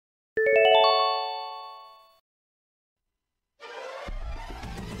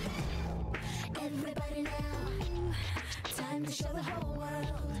Everybody now, time to show the whole world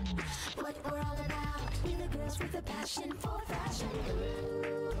what we're all about. We're the girls with a passion for fashion.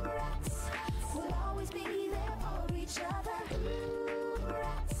 Bratz, we'll always be there for each other.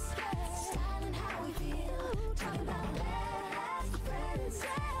 Bratz, styling how we feel, talking about best friends.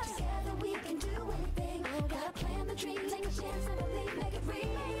 Together we can do anything. Gotta plan the dream, take a chance and believe, make it real.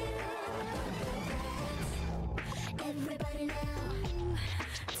 Bratz, everybody now,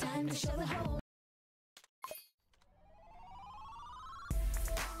 time to show the whole.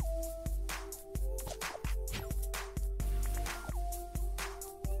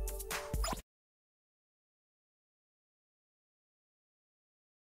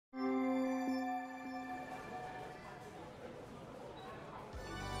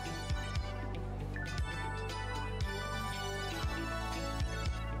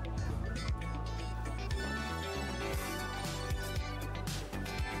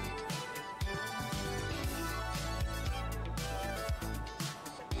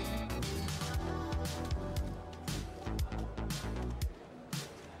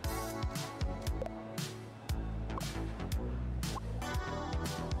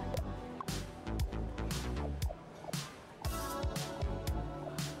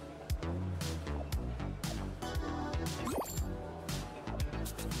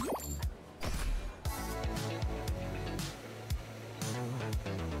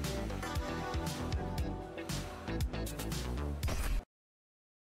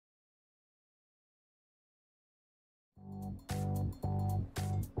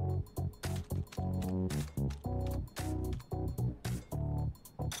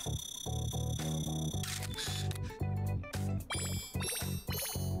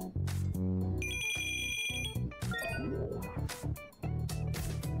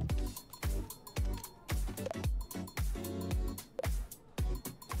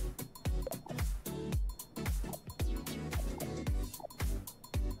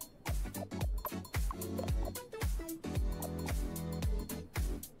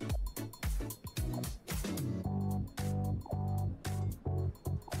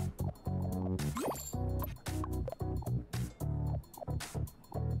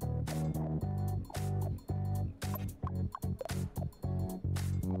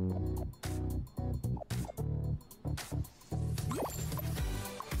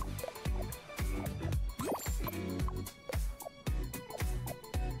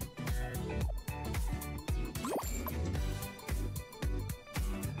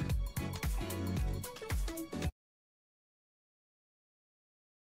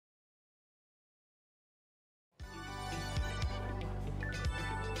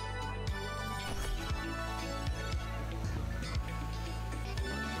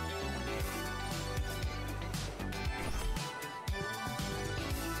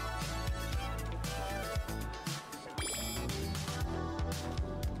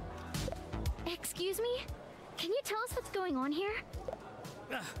 Excuse me? Can you tell us what's going on here?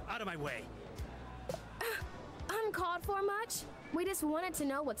 Out of my way. Uncalled for much? We just wanted to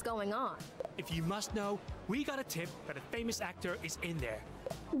know what's going on. If you must know, we got a tip that a famous actor is in there.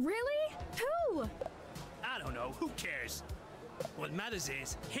 Really? Who? I don't know, who cares? What matters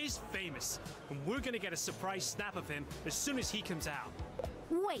is, he's famous, and we're gonna get a surprise snap of him as soon as he comes out.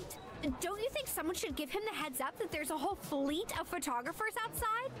 Wait, don't you think someone should give him the heads up that there's a whole fleet of photographers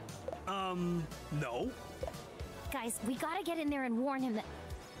outside? No. Guys, we gotta get in there and warn him that...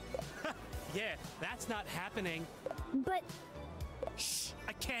 Yeah, that's not happening. But... Shh,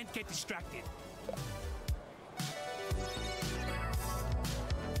 I can't get distracted.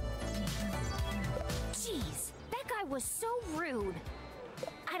 Jeez, that guy was so rude.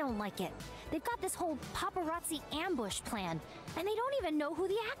 I don't like it. They've got this whole paparazzi ambush plan, and they don't even know who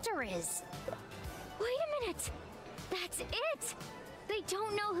the actor is. Wait a minute! That's it! They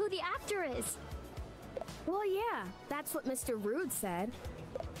don't know who the actor is. Well, yeah, that's what Mr. Rude said.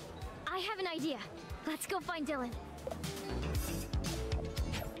 I have an idea. Let's go find Dylan.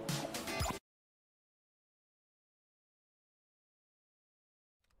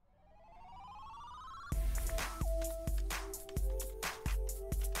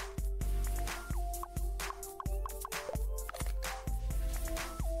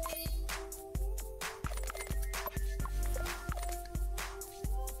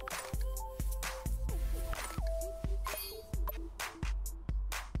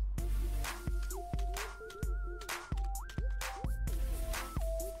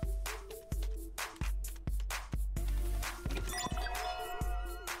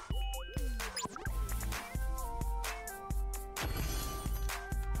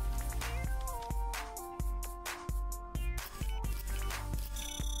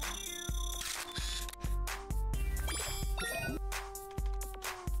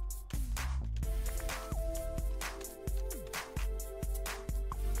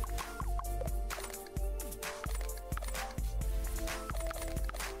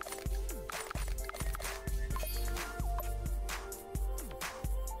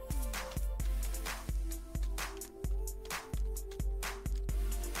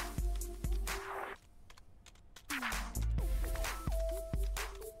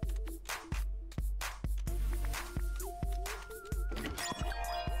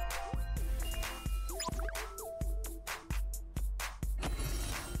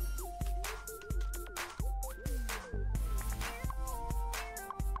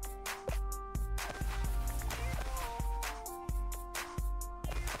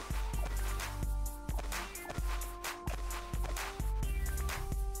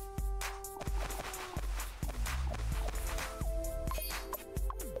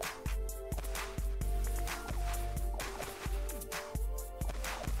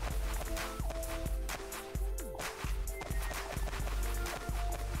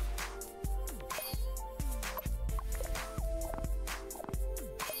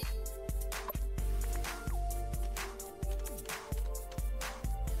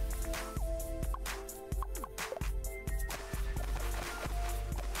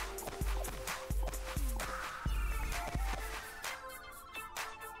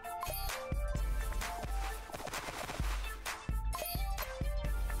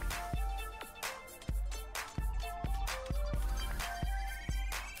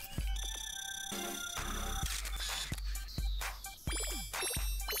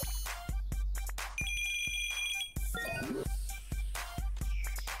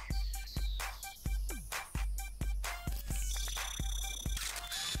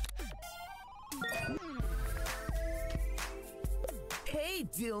 Hey,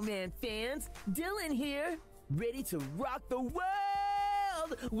 Dillman fans! Dylan here, ready to rock the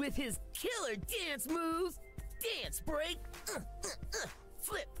world with his killer dance moves. Dance break,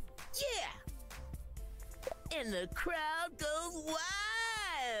 flip, yeah! And the crowd goes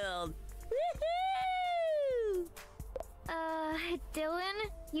wild! Woohoo! Dylan,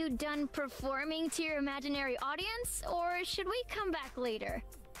 you done performing to your imaginary audience, or should we come back later?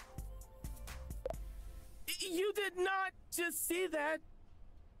 You did not just see that.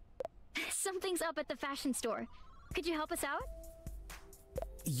 Something's up at the fashion store. Could you help us out?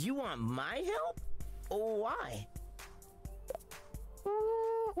 You want my help? Why?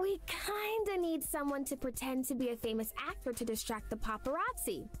 We kinda need someone to pretend to be a famous actor to distract the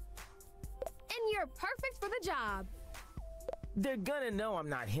paparazzi. And you're perfect for the job. They're gonna know I'm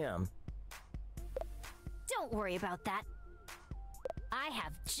not him. Don't worry about that. I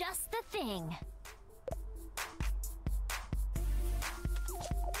have just the thing.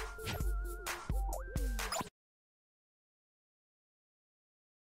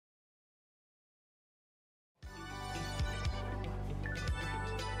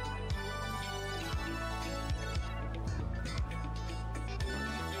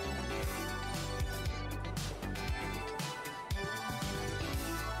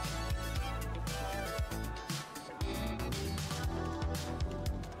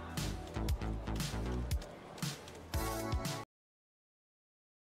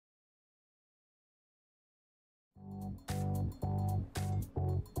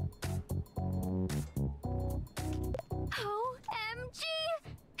 OMG!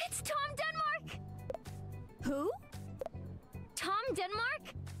 It's Tom Denmark! Who? Tom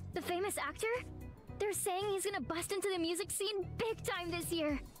Denmark? The famous actor? They're saying he's gonna bust into the music scene big time this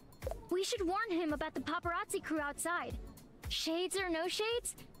year. We should warn him about the paparazzi crew outside. Shades or no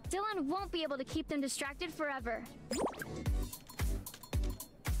shades, Dylan won't be able to keep them distracted forever.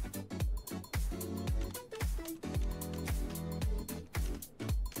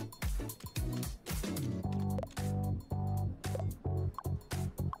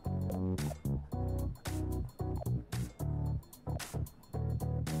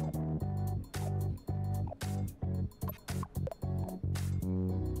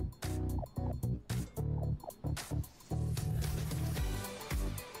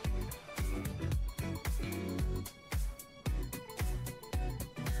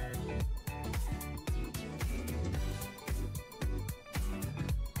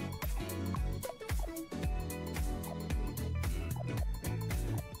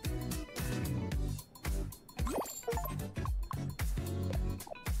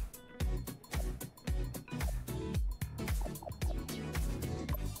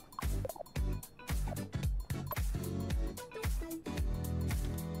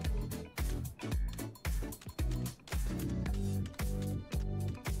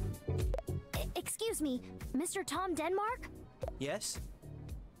 Excuse me, Mr. Tom Denmark? Yes?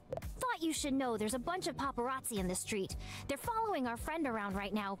 Thought you should know there's a bunch of paparazzi in the street. They're following our friend around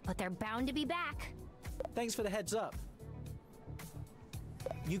right now, but they're bound to be back. Thanks for the heads up.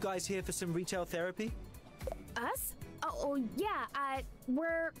 You guys here for some retail therapy? Us? Oh yeah,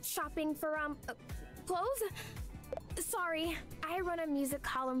 we're shopping for, clothes? Sorry, I run a music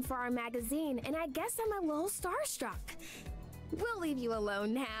column for our magazine, and I guess I'm a little starstruck. We'll leave you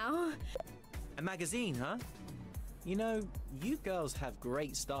alone now. A magazine, huh? You know, you girls have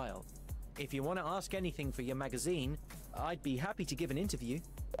great style. If you want to ask anything for your magazine, I'd be happy to give an interview.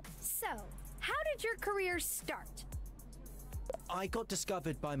 So, how did your career start? I got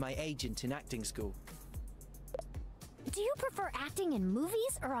discovered by my agent in acting school. Do you prefer acting in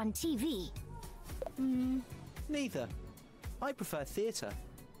movies or on TV? Neither. I prefer theatre.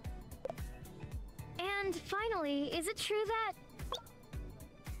 And finally, is it true that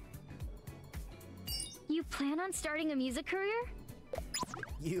you plan on starting a music career?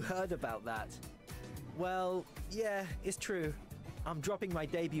 You heard about that. Well, yeah, it's true. I'm dropping my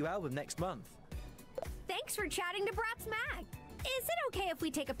debut album next month. Thanks for chatting to Bratz Mag. Is it okay if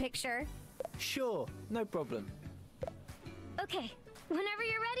we take a picture? Sure, no problem. Okay, whenever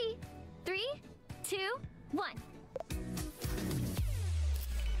you're ready. 3, 2, 1.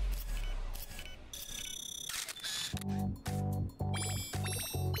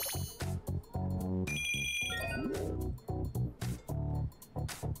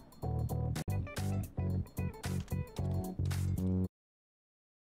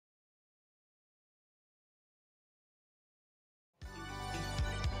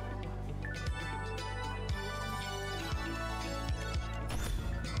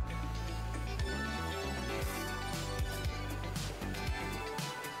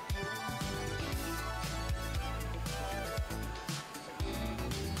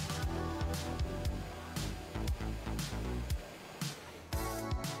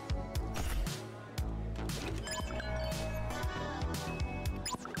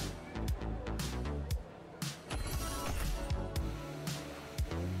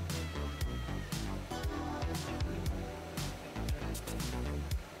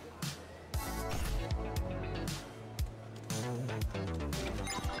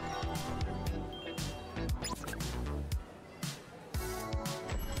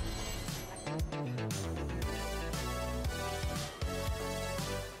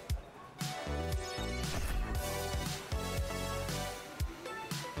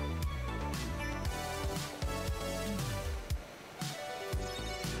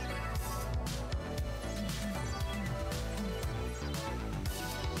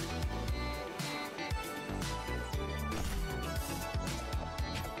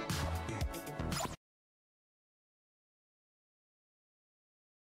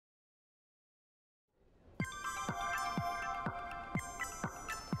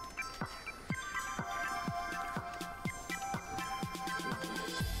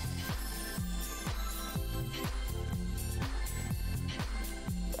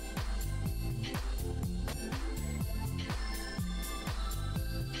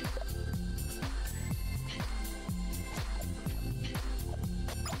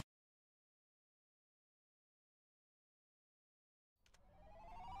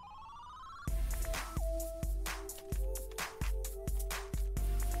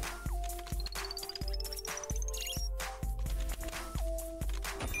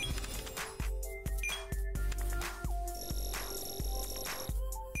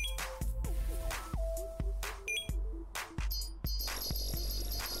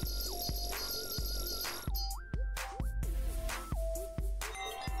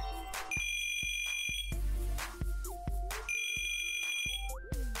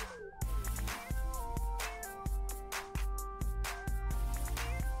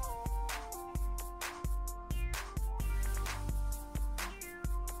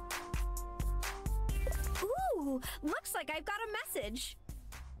 Looks like I've got a message.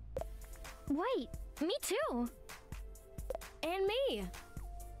 Wait, me too. And me.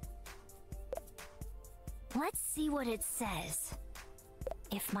 Let's see what it says.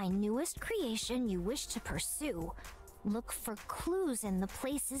 If my newest creation you wish to pursue, look for clues in the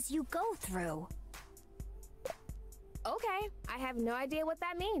places you go through. Okay, I have no idea what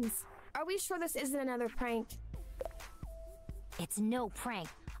that means. Are we sure this isn't another prank? It's no prank.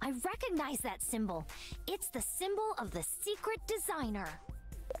 I recognize that symbol. It's the symbol of the secret designer.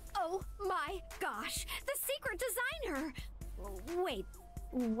 Oh my gosh, the secret designer! Wait,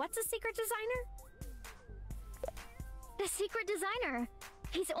 what's a secret designer? The secret designer.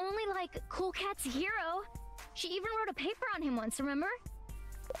 He's only like Cool Cat's hero. She even wrote a paper on him once, remember?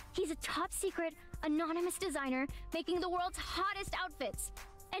 He's a top secret, anonymous designer making the world's hottest outfits.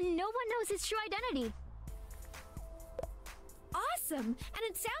 And no one knows his true identity. Awesome! And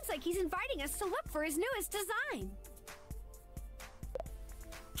it sounds like he's inviting us to look for his newest design.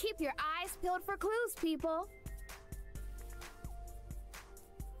 Keep your eyes peeled for clues, people.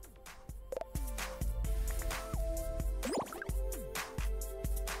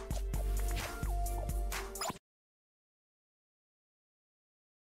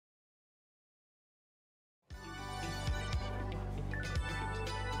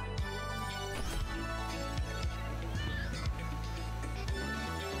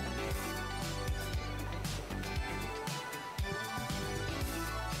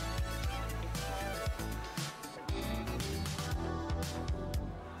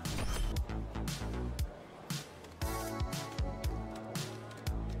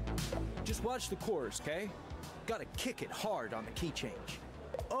 Just watch the chorus, okay? Gotta kick it hard on the key change.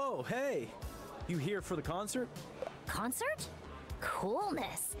 Oh, hey! You here for the concert? Concert?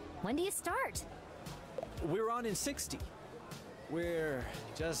 Coolness. When do you start? We're on in 60. We're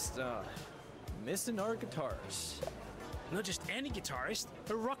just, missing our guitars. Not just any guitarist,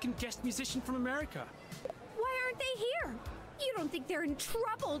 a rockin' guest musician from America. Why aren't they here? You don't think they're in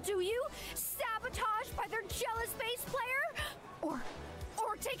trouble, do you? Sabotaged by their jealous bass player?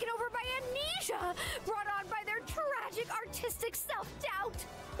 Or taken over by amnesia, brought on by their tragic artistic self-doubt?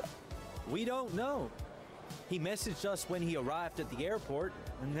 We don't know. He messaged us when he arrived at the airport,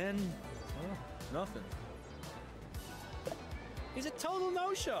 and then, well, nothing. He's a total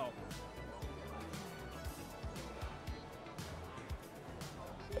no-show.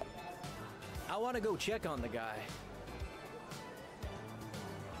 I want to go check on the guy.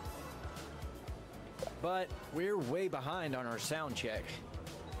 But we're way behind on our sound check.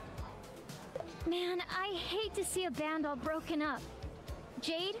 Man, I hate to see a band all broken up.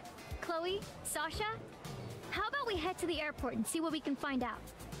 Jade, Cloe, Sasha, how about we head to the airport and see what we can find out?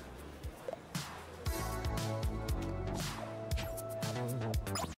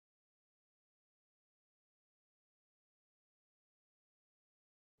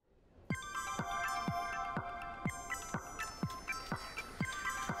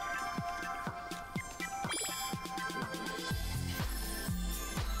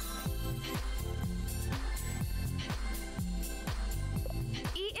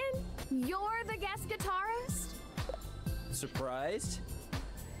 You're the guest guitarist? Surprised?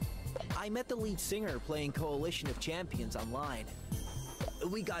 I met the lead singer playing Coalition of Champions online.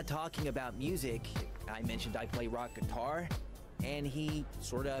 We got talking about music. I mentioned I play rock guitar, and he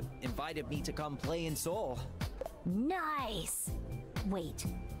sorta invited me to come play in Seoul. Nice! Wait,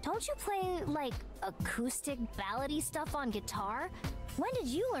 don't you play, like, acoustic ballady stuff on guitar? When did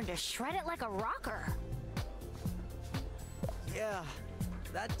you learn to shred it like a rocker? Yeah,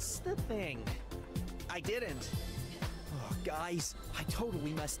 that's the thing. I didn't. Oh, guys, I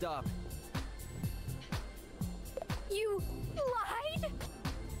totally messed up. You lied?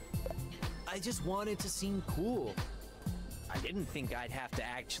 I just wanted to seem cool. I didn't think I'd have to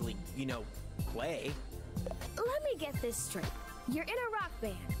actually, play. Let me get this straight. You're in a rock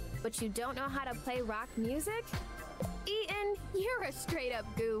band, but you don't know how to play rock music? Eaton, you're a straight-up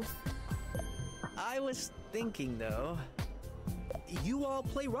goof. I was thinking, though, you all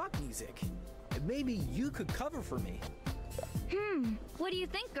play rock music. Maybe you could cover for me. What do you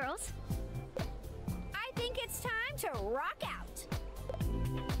think, girls? I think it's time to rock out.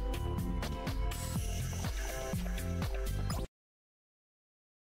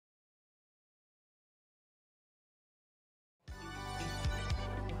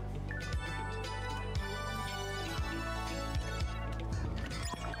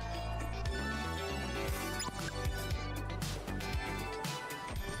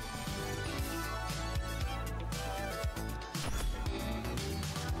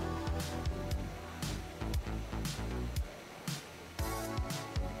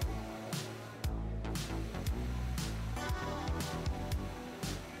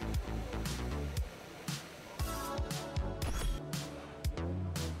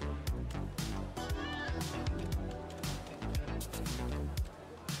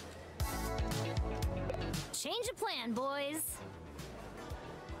 Change of plan, boys.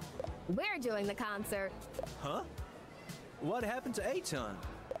 We're doing the concert. Huh? What happened to Aton?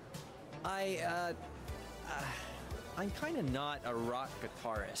 I'm kinda not a rock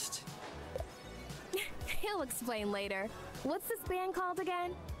guitarist. He'll explain later. What's this band called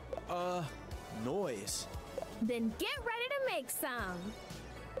again? Noise. Then get ready to make some.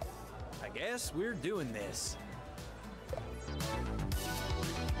 I guess we're doing this.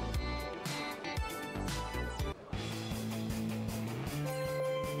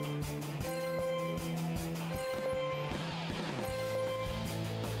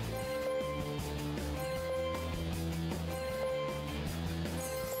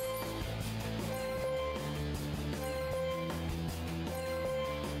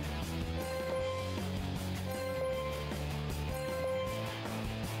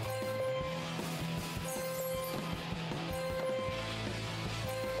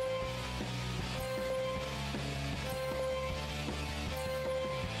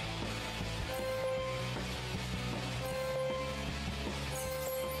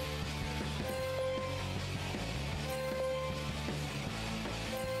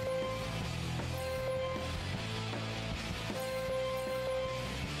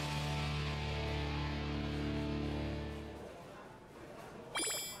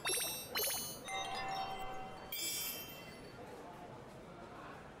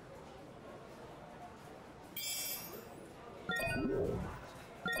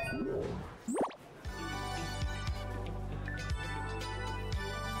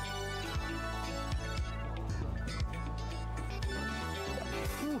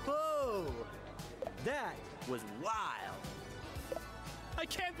 Whoa! That was wild. I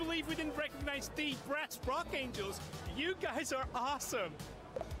can't believe we didn't recognize the Bratz Rock Angels. You guys are awesome.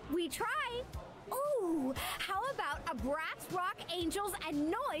 We try. Ooh, how about a Bratz Rock Angels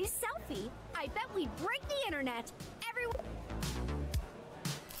and Noise selfie? I bet we'd break the internet. Everyone.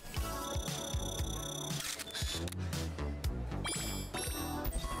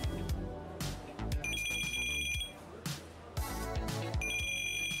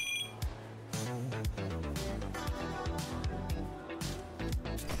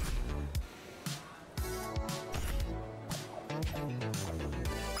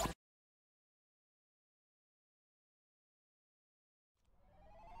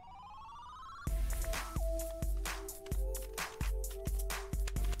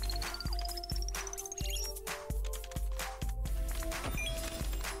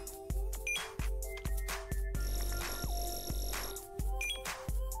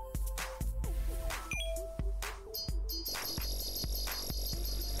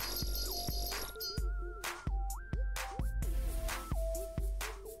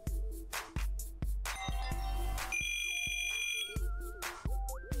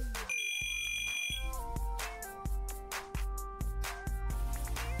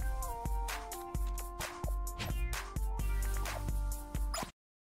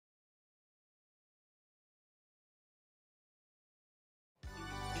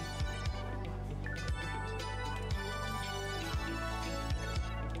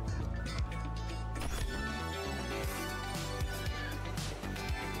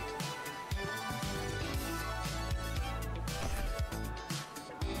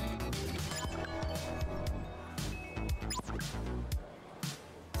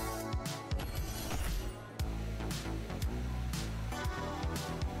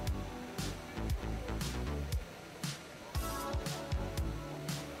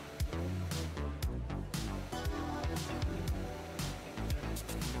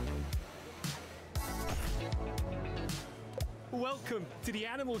 Welcome to the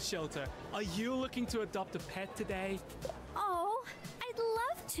animal shelter. Are you looking to adopt a pet today? Oh, I'd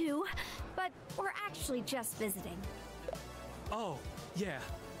love to, but we're actually just visiting. Oh, yeah,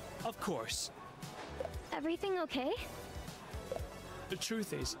 of course. Everything okay? The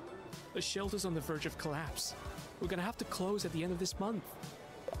truth is, the shelter's on the verge of collapse. We're gonna have to close at the end of this month.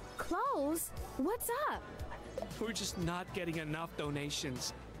 Close? What's up? We're just not getting enough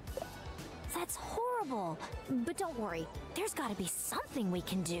donations. That's horrible. But don't worry, there's gotta be something we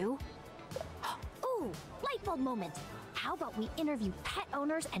can do. Ooh, light bulb moment. How about we interview pet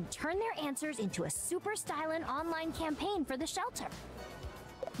owners and turn their answers into a super Stylin online campaign for the shelter?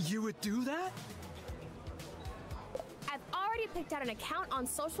 You would do that? I've already picked out an account on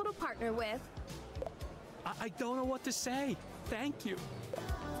social to partner with. I don't know what to say. Thank you.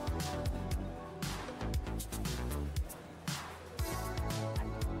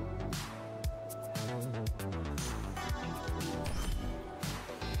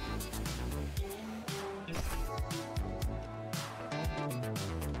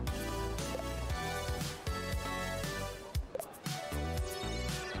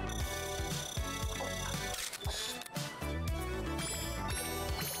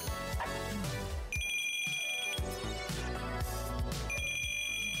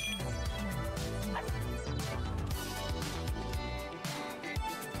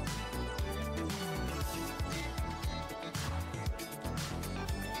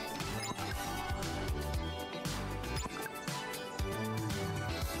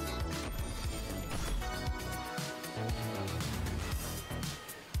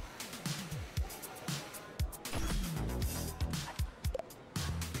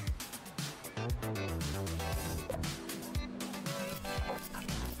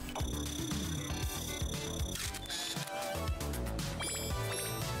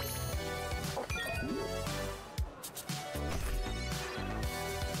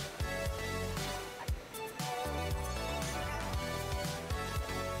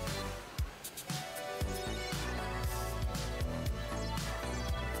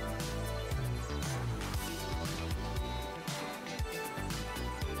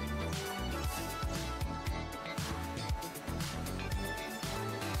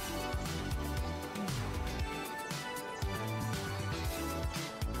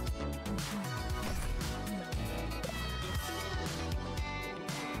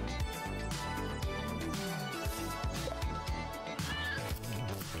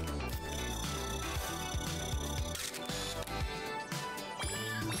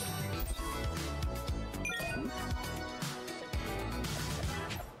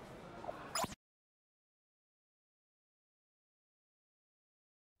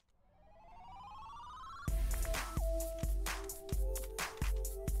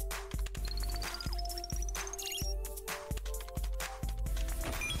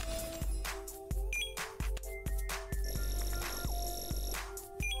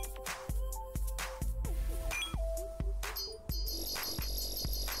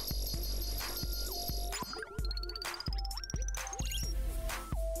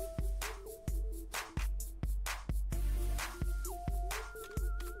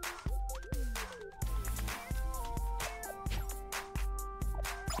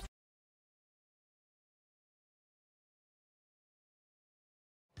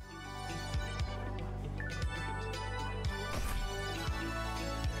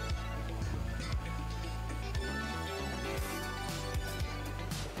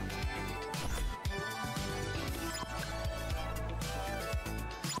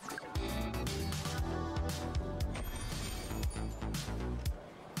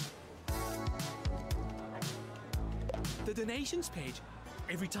 the donations page.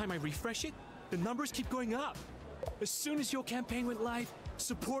 Every time I refresh it, the numbers keep going up. As soon as your campaign went live,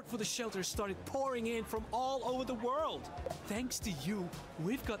 support for the shelter started pouring in from all over the world. Thanks to you,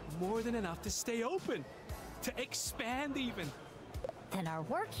 we've got more than enough to stay open. To expand even. Then our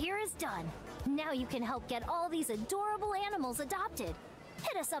work here is done. Now you can help get all these adorable animals adopted.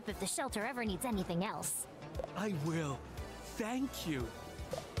 Hit us up if the shelter ever needs anything else. I will. Thank you.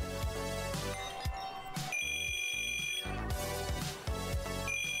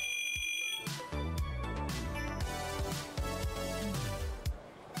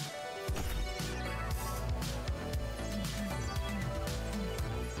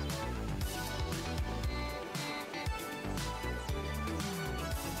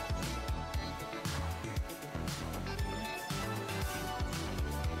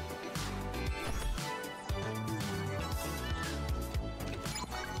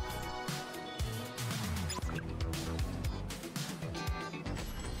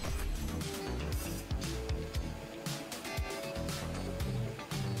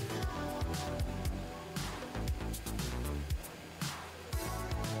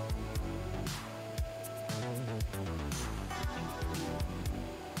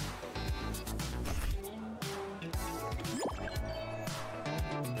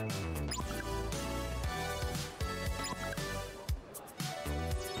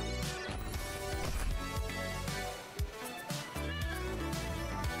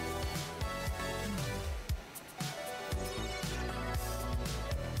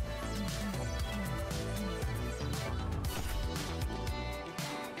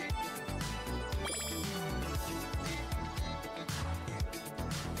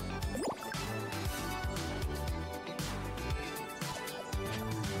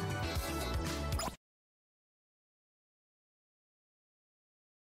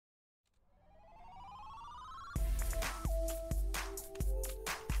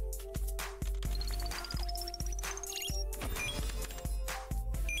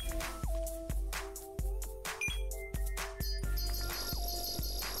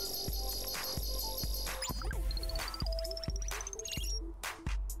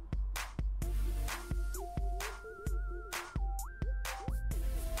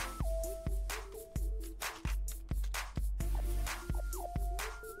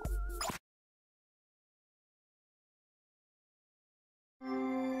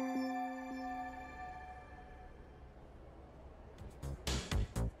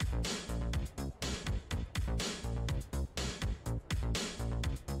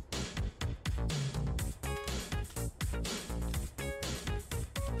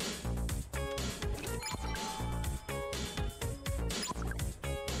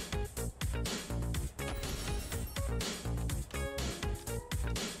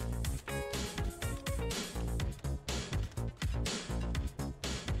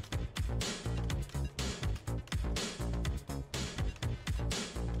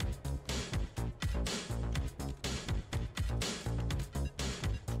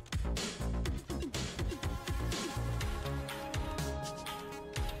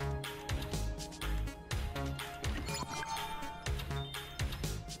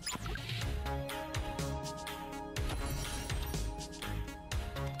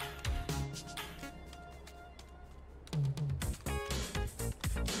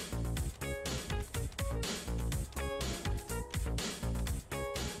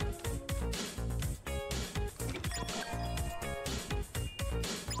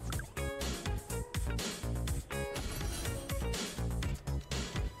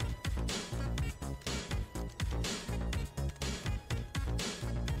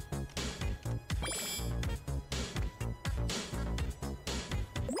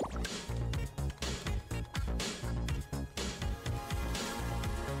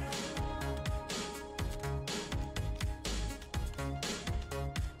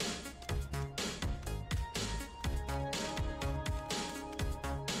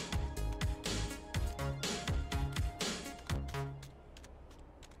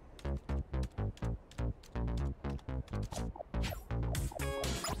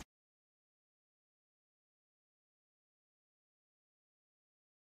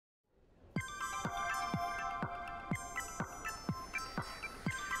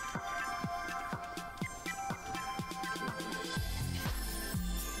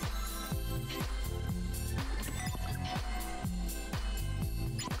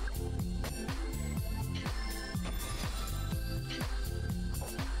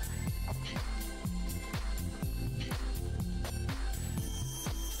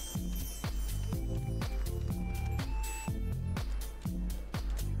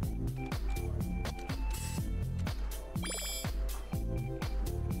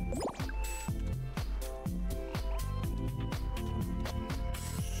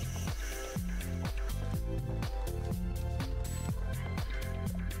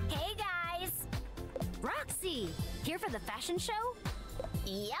 see. Here for the fashion show?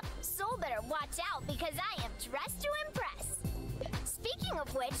 Yep, Seoul better watch out because I am dressed to impress. Speaking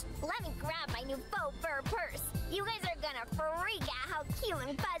of which, let me grab my new faux fur purse. You guys are gonna freak out how cute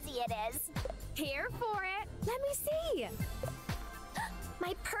and fuzzy it is. Here for it. Let me see.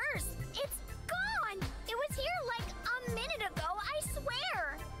 My purse! It's gone! It was here like a minute ago, I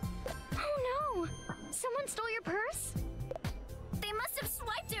swear! Oh no! Someone stole your purse? They must have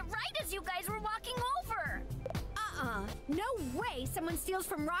swiped it right as you guys were walking over! No way someone steals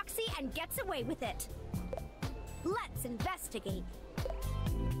from Roxy and gets away with it. Let's investigate.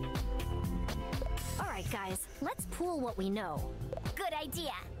 Alright guys, let's pool what we know. Good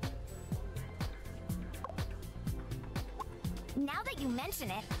idea. Now that you mention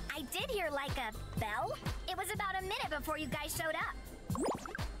it, I did hear like a bell. It was about a minute before you guys showed up.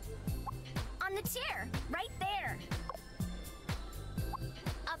 On the chair, right there.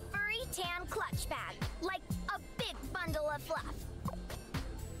 A furry tan clutch bag, like a big bundle of fluff.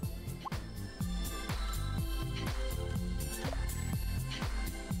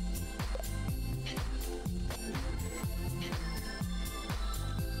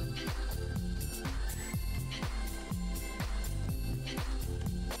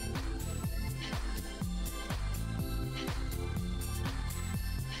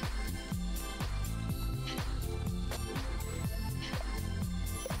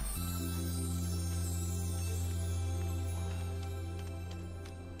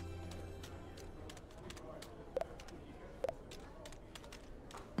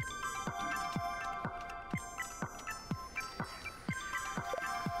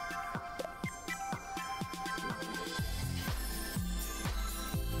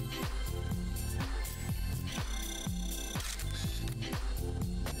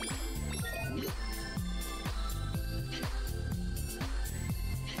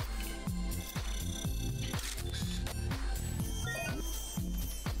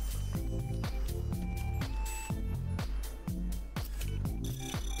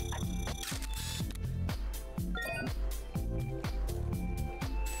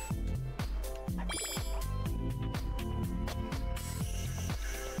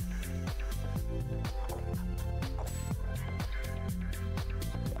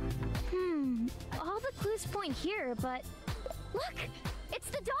 Point here, but look, it's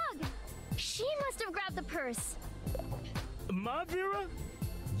the dog. She must have grabbed the purse. My Vera?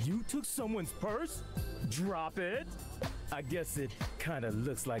 You took someone's purse? Drop it. I guess it kind of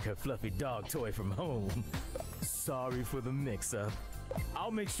looks like her fluffy dog toy from home. Sorry for the mix-up.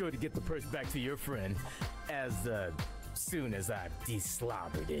 I'll make sure to get the purse back to your friend as soon as I've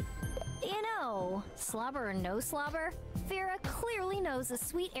deslobbered it. You know, slobber or no slobber, Vera clearly knows a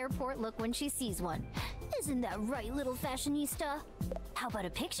sweet airport look when she sees one. Isn't that right, little fashionista? How about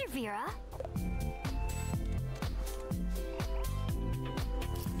a picture, Vera?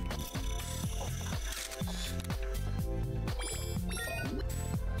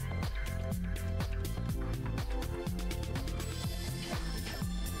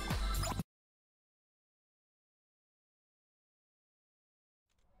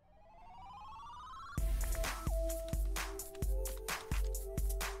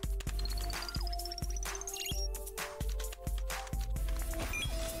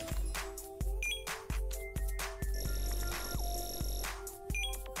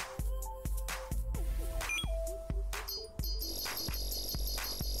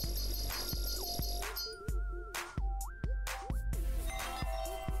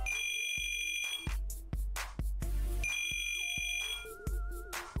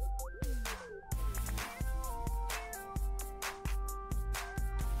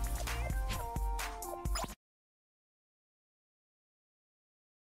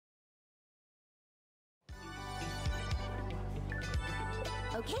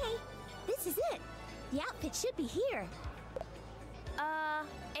 Okay, this is it. The outfit should be here.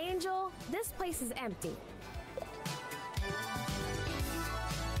 Angel, this place is empty.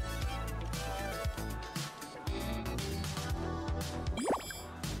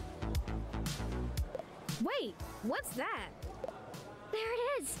 Wait, what's that? There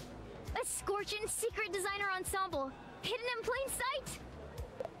it is! A Scorchin secret designer ensemble, hidden in plain sight!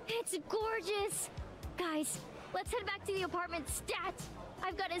 It's gorgeous! Guys, let's head back to the apartment stat!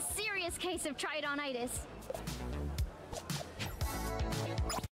 I've got a serious case of try-it-on-itis.